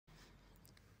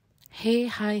Hey,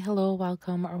 hi, hello,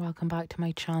 welcome or welcome back to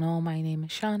my channel. My name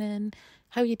is Shannon.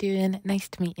 How you doing? Nice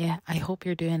to meet you. I hope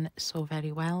you're doing so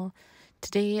very well.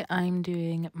 Today I'm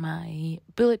doing my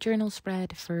bullet journal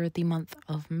spread for the month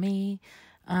of May,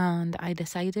 and I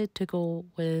decided to go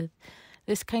with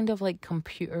this kind of like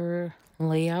computer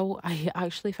layout. I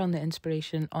actually found the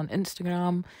inspiration on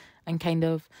Instagram and kind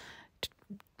of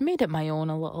made it my own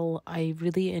a little. I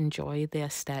really enjoy the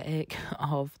aesthetic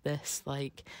of this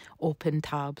like open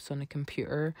tabs on a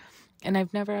computer, and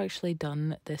I've never actually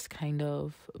done this kind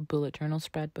of bullet journal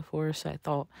spread before, so I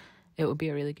thought it would be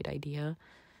a really good idea.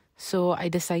 So I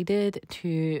decided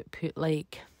to put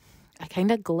like a kind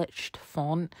of glitched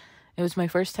font. It was my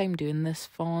first time doing this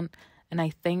font, and I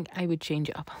think I would change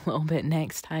it up a little bit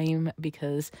next time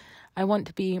because I want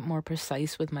to be more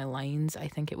precise with my lines. I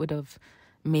think it would have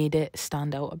made it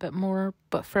stand out a bit more,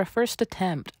 but for a first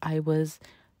attempt I was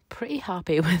pretty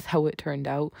happy with how it turned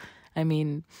out. I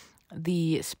mean,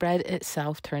 the spread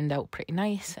itself turned out pretty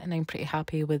nice, and I'm pretty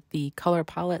happy with the color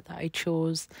palette that I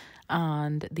chose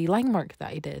and the line work that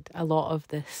I did. A lot of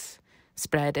this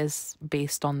spread is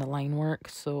based on the line work,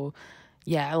 so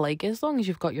yeah, like as long as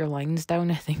you've got your lines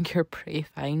down, I think you're pretty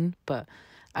fine. But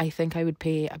I think I would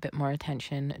pay a bit more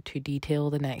attention to detail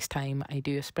the next time I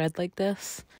do a spread like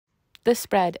this. This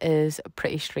spread is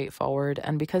pretty straightforward,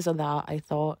 and because of that, I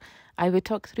thought I would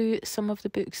talk through some of the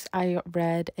books I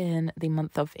read in the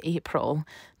month of April.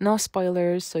 No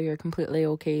spoilers, so you're completely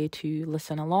okay to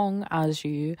listen along as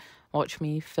you watch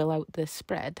me fill out this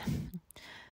spread.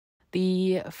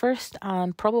 The first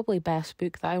and probably best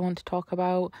book that I want to talk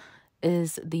about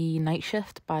is The Night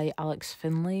Shift by Alex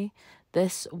Finlay.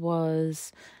 This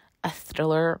was a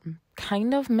thriller,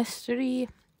 kind of mystery,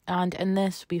 and in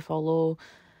this we follow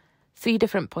three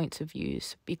different points of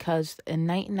views, because in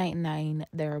 1999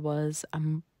 there was a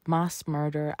mass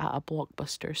murder at a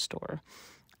Blockbuster store,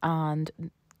 and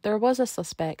there was a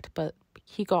suspect, but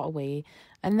he got away.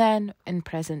 And then in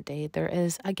present day there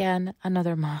is again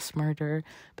another mass murder,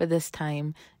 but this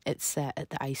time it's set at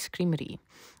the ice creamery.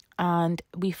 And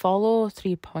we follow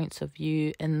 3 points of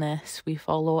view in this. We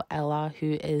follow Ella,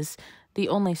 who is the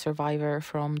only survivor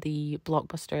from the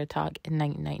Blockbuster attack in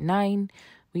 1999.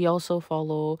 We also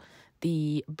follow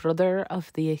the brother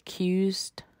of the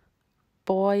accused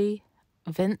boy,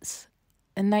 Vince,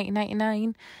 in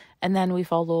 1999. And then we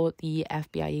follow the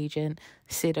FBI agent,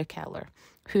 Sarah Keller,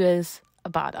 who is a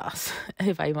badass,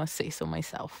 if I must say so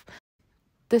myself.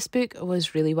 This book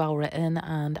was really well written,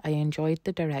 and I enjoyed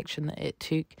the direction that it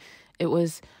took. It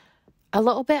was a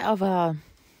little bit of a...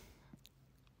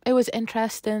 It was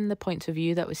interesting, the points of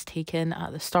view that was taken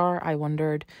at the start. I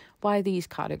wondered, why these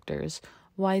characters?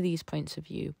 Why these points of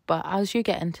view? But as you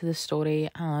get into the story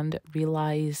and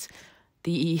realise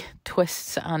the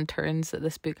twists and turns that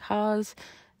this book has,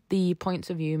 the points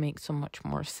of view make so much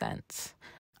more sense.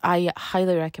 I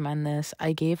highly recommend this.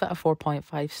 I gave it a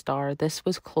 4.5 star. This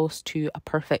was close to a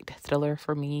perfect thriller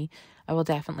for me. I will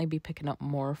definitely be picking up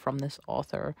more from this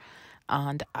author,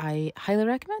 and I highly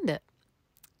recommend it.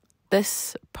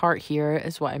 This part here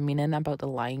is what I'm meaning about the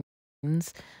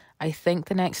lines. I think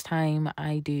the next time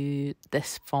I do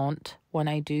this font, when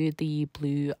I do the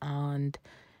blue and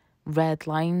red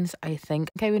lines, I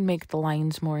think I would make the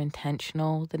lines more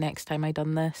intentional the next time I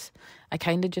done this. I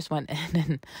kind of just went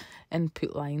in and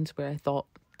put lines where I thought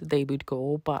they would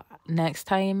go, but next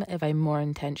time, if I'm more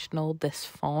intentional, this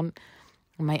font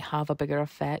might have a bigger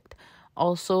effect.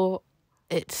 Also,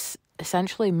 it's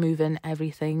essentially moving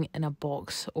everything in a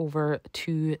box over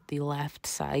to the left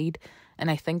side, and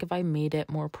I think if I made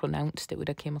it more pronounced, it would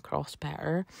have came across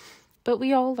better. But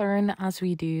we all learn as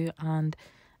we do, and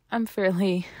I'm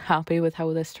fairly happy with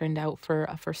how this turned out for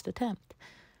a first attempt.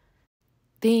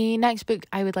 The next book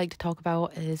I would like to talk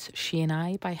about is She and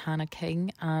I by Hannah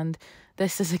King, and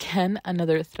this is again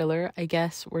another thriller. I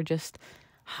guess we're just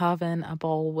having a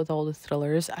ball with all the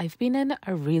thrillers. I've been in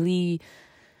a really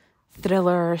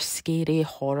thriller, scary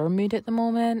horror mood at the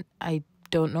moment. I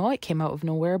don't know, it came out of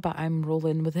nowhere, but I'm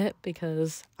rolling with it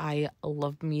because I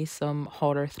love me some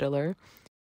horror thriller.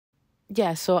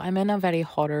 Yeah, so I'm in a very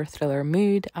horror thriller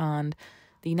mood, and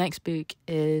the next book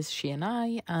is She and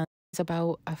I, and it's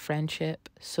about a friendship.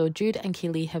 So Jude and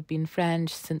Kaylee have been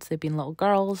friends since they've been little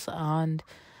girls, and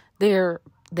they're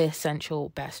the essential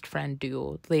best friend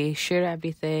duo. They share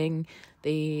everything,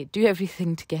 they do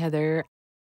everything together.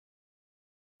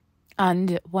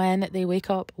 And when they wake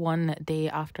up one day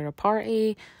after a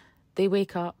party, they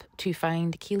wake up to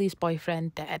find Kaylee's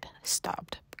boyfriend dead,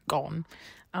 stabbed, gone.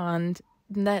 And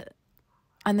the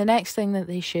next thing that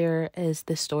they share is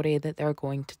the story that they're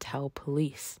going to tell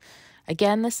police.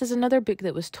 Again, this is another book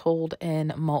that was told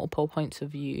in multiple points of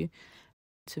view.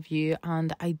 of view,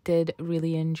 and I did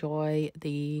really enjoy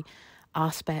the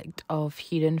aspect of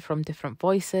hearing from different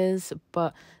voices,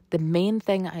 but the main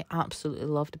thing I absolutely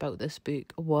loved about this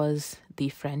book was the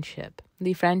friendship.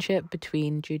 The friendship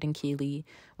between Jude and Keely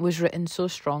was written so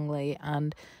strongly,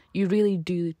 and you really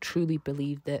do truly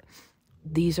believe that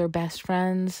these are best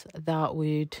friends that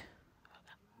would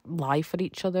lie for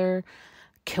each other,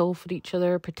 kill for each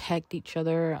other, protect each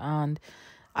other. And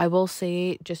I will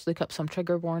say, just look up some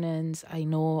trigger warnings. I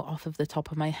know off of the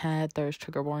top of my head there's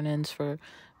trigger warnings for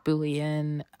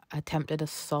bullying, attempted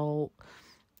assault,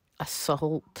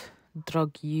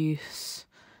 drug use,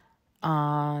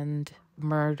 and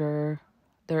murder.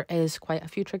 There is quite a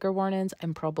few trigger warnings.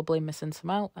 I'm probably missing some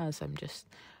out as I'm just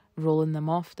rolling them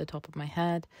off the top of my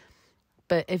head.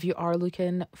 But if you are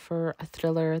looking for a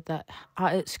thriller that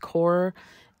at its core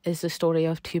is the story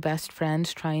of two best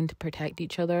friends trying to protect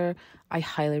each other, I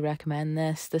highly recommend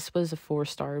this. This was a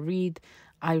 4-star read.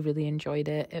 I really enjoyed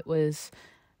it.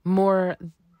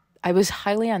 I was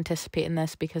highly anticipating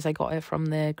this because I got it from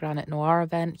the Granite Noir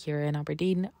event here in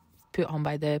Aberdeen, put on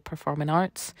by the Performing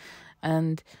Arts.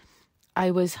 And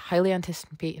I was highly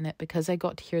anticipating it because I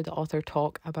got to hear the author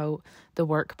talk about the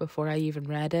work before I even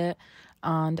read it.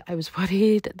 And I was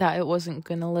worried that it wasn't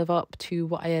going to live up to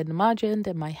what I had imagined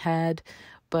in my head,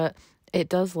 but it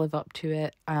does live up to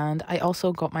it. And I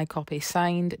also got my copy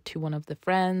signed to one of the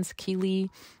friends,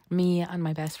 Keely. Me and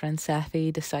my best friend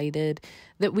Sethi decided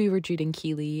that we were Jude and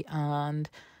Keely, and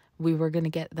we were going to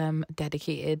get them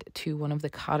dedicated to one of the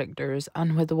characters.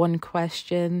 And with the one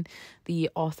question, the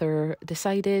author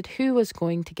decided who was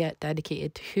going to get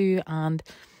dedicated to who. And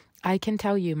I can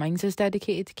tell you, mine's is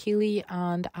dedicated to Keely,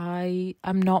 and I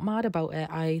am not mad about it.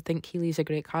 I think Keely's a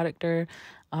great character,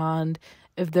 and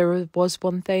if there was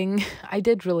one thing, I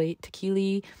did relate to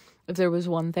Keely. If there was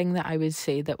one thing that I would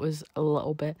say that was a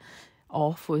little bit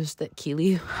off, was that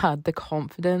Keely had the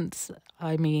confidence.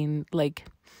 I mean, like,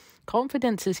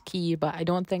 confidence is key, but I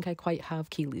don't think I quite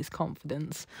have Keely's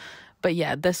confidence. But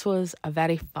yeah, this was a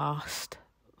very fast,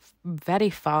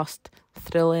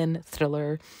 thrilling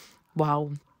thriller.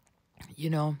 Wow,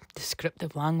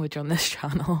 descriptive language on this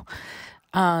channel.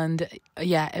 And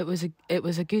yeah, it was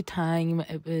a good time.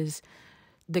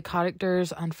 The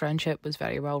characters and friendship was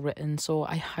very well written, so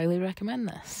I highly recommend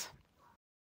this.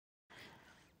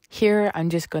 Here I'm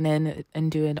just going in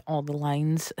and doing all the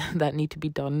lines that need to be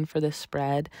done for this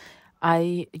spread.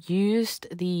 I used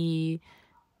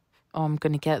I'm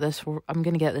gonna get this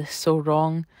so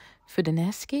wrong,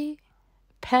 Fudineschi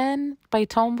pen by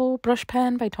Tombow, brush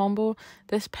pen by Tombow.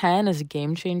 This pen is a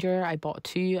game changer. I bought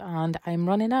 2 and I'm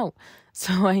running out,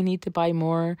 so I need to buy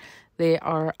more. They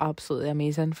are absolutely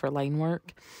amazing for line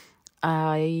work.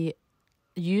 I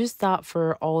used that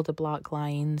for all the black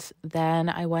lines. Then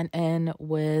I went in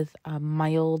with a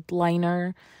mild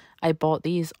liner. I bought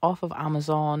these off of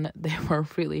Amazon. They were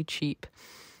really cheap.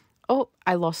 Oh,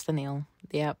 I lost the nail.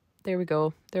 Yep, there we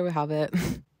go. There we have it.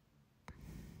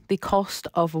 The cost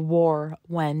of war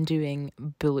when doing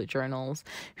bullet journals.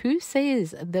 Who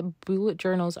says that bullet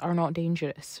journals are not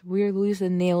dangerous? We're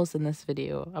losing nails in this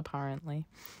video, apparently.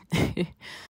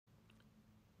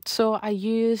 So I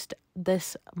used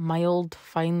this mild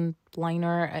fine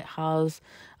liner. It has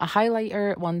a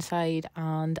highlighter at one side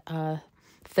and a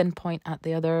thin point at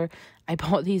the other. I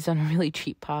bought these on a really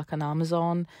cheap pack on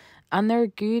Amazon, and they're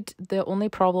good. The only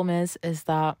problem is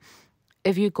that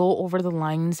if you go over the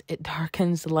lines, it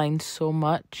darkens the line so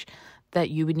much that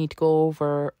you would need to go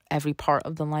over every part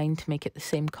of the line to make it the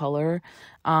same color.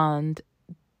 And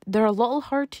they're a little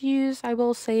hard to use, I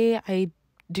will say. I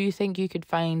do think you could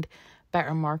find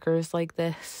better markers like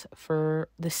this for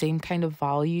the same kind of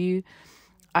value.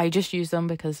 I just use them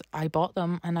because I bought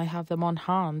them and I have them on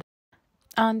hand.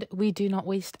 And we do not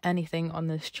waste anything on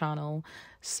this channel.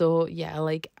 So yeah,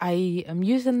 like, I am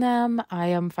using them. I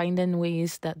am finding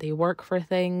ways that they work for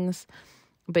things.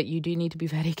 But you do need to be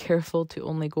very careful to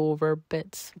only go over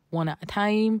bits one at a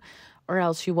time, or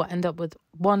else you will end up with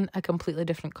 1, a completely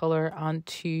different colour, and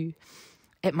 2,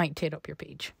 it might tear up your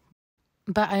page.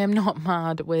 But I am not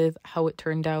mad with how it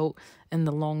turned out in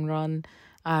the long run.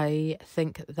 I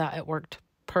think that it worked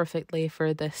perfectly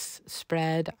for this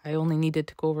spread. I only needed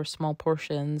to go over small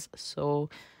portions, so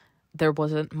there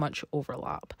wasn't much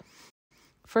overlap.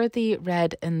 For the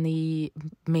red in the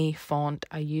May font,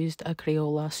 I used a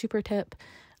Crayola Super Tip,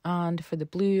 and for the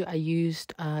blue, I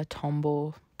used a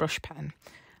Tombow brush pen.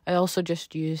 I also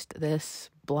just used this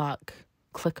black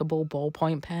clickable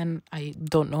ballpoint pen. I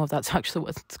don't know if that's actually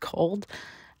what it's called.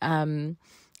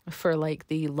 For like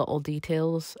the little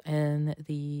details in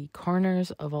the corners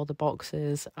of all the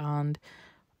boxes, and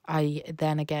I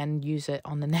then again use it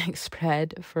on the next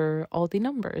spread for all the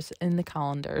numbers in the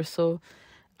calendar. So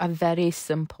a very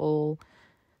simple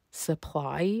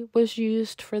supply was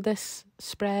used for this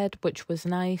spread, which was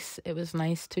nice. It was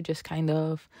nice to just kind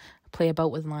of play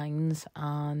about with lines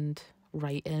and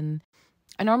write in.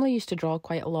 I normally used to draw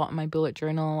quite a lot in my bullet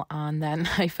journal, and then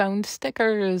I found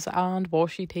stickers and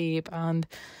washi tape, and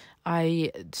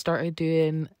I started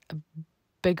doing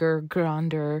bigger,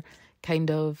 grander kind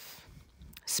of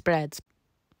spreads.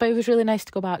 But it was really nice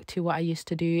to go back to what I used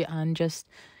to do and just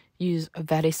use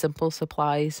very simple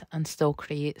supplies and still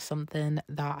create something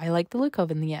that I like the look of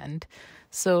in the end.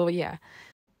 So yeah,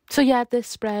 this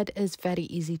spread is very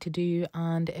easy to do,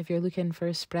 and if you're looking for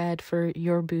a spread for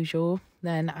your bujo,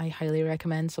 then I highly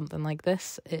recommend something like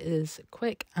this. It is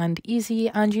quick and easy,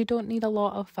 and you don't need a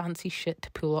lot of fancy shit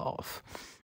to pull it off.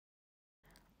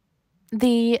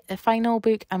 The final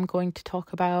book I'm going to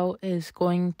talk about is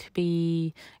going to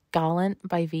be Gallant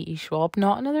by V.E. Schwab.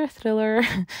 Not another thriller,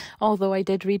 although I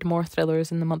did read more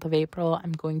thrillers in the month of April.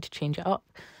 I'm going to change it up.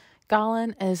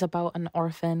 Gallant is about an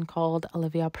orphan called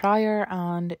Olivia Pryor,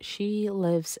 and she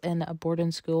lives in a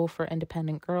boarding school for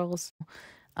independent girls.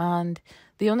 And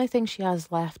the only thing she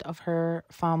has left of her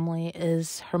family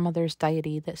is her mother's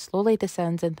diary that slowly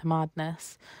descends into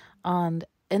madness. And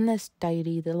in this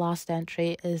diary, the last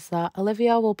entry is that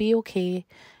Olivia will be okay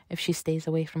if she stays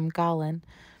away from Gallant.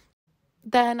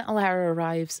 Then a letter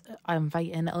arrives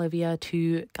inviting Olivia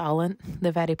to Gallant,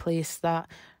 the very place that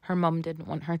her mum didn't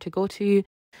want her to go to.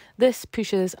 This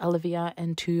pushes Olivia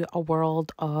into the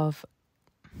world of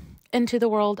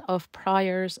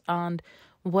Pryors and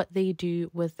what they do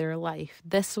with their life.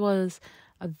 This was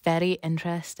a very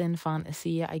interesting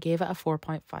fantasy. I gave it a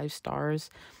 4.5 stars.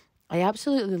 I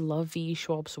absolutely love V.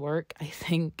 Schwab's work. I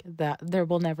think that there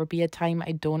will never be a time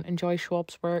I don't enjoy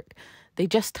Schwab's work. They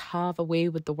just have a way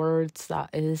with the words that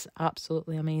is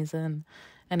absolutely amazing.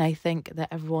 And I think that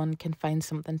everyone can find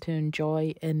something to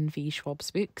enjoy in V.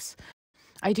 Schwab's books.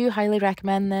 I do highly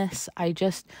recommend this.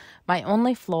 My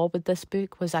only flaw with this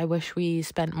book was I wish we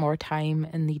spent more time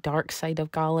in the dark side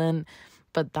of Gallant,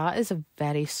 but that is a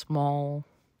very small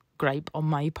gripe on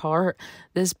my part.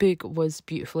 This book was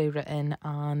beautifully written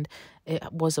and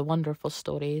it was a wonderful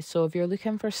story. So if you're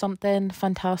looking for something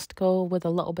fantastical with a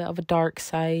little bit of a dark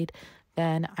side,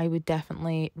 then I would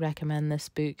definitely recommend this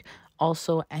book.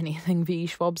 Also, anything V.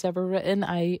 Schwab's ever written,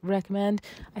 I recommend.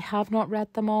 I have not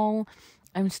read them all.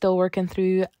 I'm still working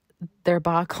through their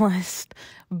backlist,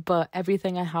 but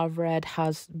everything I have read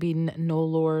has been no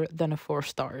lower than a 4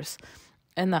 stars.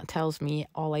 And that tells me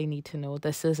all I need to know.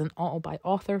 This is an auto by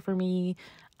author for me,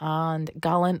 and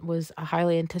Gallant was a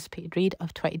highly anticipated read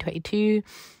of 2022,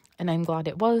 and I'm glad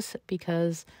it was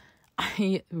because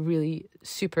I really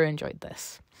super enjoyed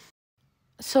this.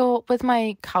 So with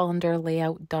my calendar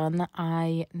layout done,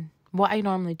 what I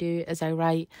normally do is I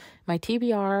write my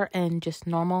TBR in just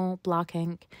normal black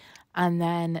ink, and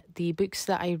then the books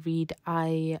that I read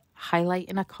I highlight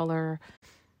in a colour,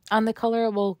 and the colour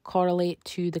will correlate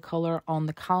to the colour on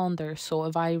the calendar. So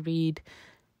if I read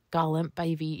Gallant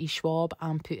by V.E. Schwab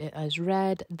and put it as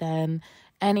red, then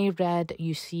any red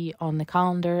you see on the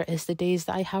calendar is the days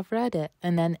that I have read it.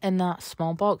 And then in that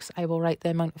small box, I will write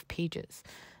the amount of pages.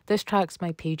 This tracks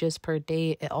my pages per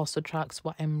day. It also tracks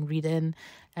what I'm reading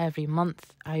every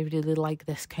month. I really like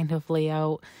this kind of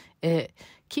layout. It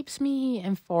keeps me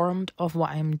informed of what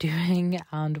I'm doing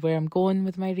and where I'm going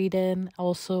with my reading.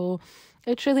 Also,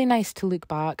 it's really nice to look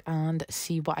back and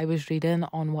see what I was reading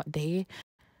on what day.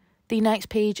 The next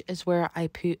page is where I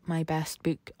put my best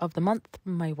book of the month,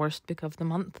 my worst book of the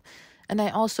month, and I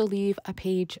also leave a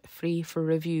page free for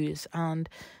reviews. And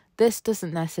this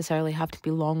doesn't necessarily have to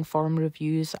be long form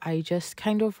reviews. I just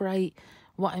kind of write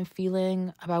what I'm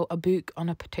feeling about a book on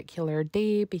a particular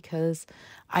day because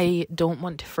I don't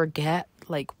want to forget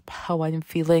how I'm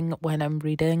feeling when I'm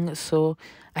reading. So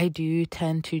I do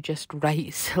tend to just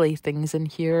write silly things in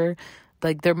here.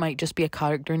 Like there might just be a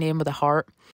character name with a heart,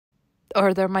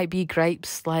 or there might be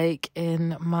gripes like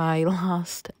in my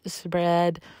last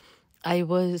spread. I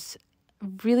was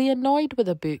really annoyed with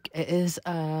a book. It is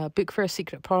a book for a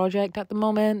secret project at the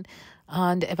moment,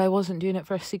 and if I wasn't doing it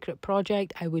for a secret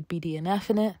project, I would be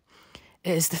DNFing it.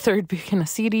 It is the 3rd book in a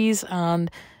series, and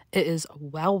it is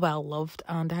well loved,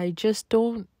 and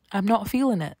I'm not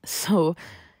feeling it. So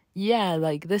yeah,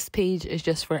 this page is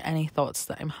just for any thoughts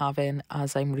that I'm having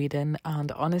as I'm reading,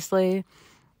 and honestly,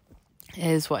 it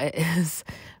is what it is.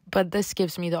 But this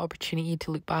gives me the opportunity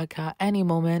to look back at any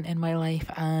moment in my life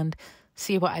and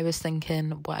see what I was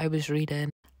thinking, what I was reading.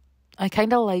 I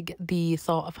kind of like the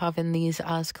thought of having these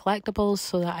as collectibles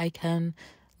so that I can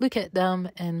look at them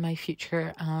in my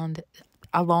future and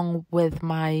along with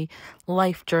my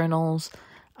life journals,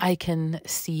 I can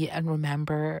see and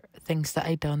remember things that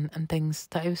I done and things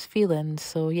that I was feeling.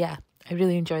 So yeah, I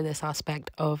really enjoy this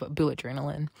aspect of bullet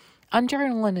journaling and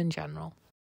journaling in general.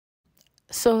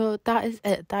 So that is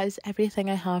it. That is everything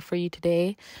I have for you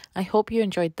today. I hope you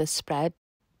enjoyed this spread.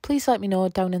 Please let me know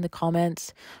down in the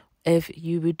comments if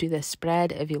you would do this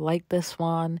spread, if you like this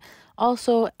one.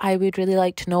 Also, I would really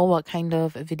like to know what kind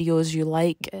of videos you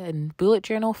like in bullet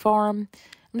journal form.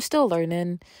 I'm still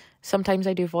learning. Sometimes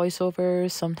I do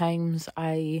voiceovers, sometimes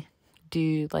I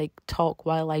do like talk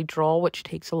while I draw, which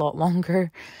takes a lot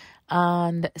longer.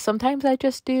 And sometimes I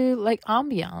just do like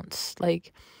ambience.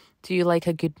 Like, do you like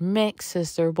a good mix?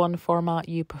 Is there one format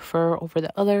you prefer over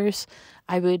the others?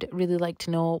 I would really like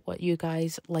to know what you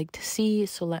guys like to see,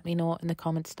 so let me know in the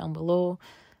comments down below.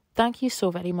 Thank you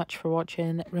so very much for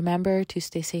watching. Remember to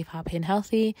stay safe, happy and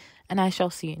healthy, and I shall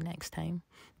see you next time.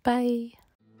 Bye.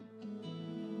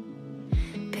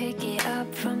 Pick it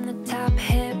up from the top,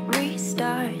 hit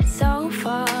restart. So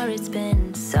far it's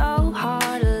been so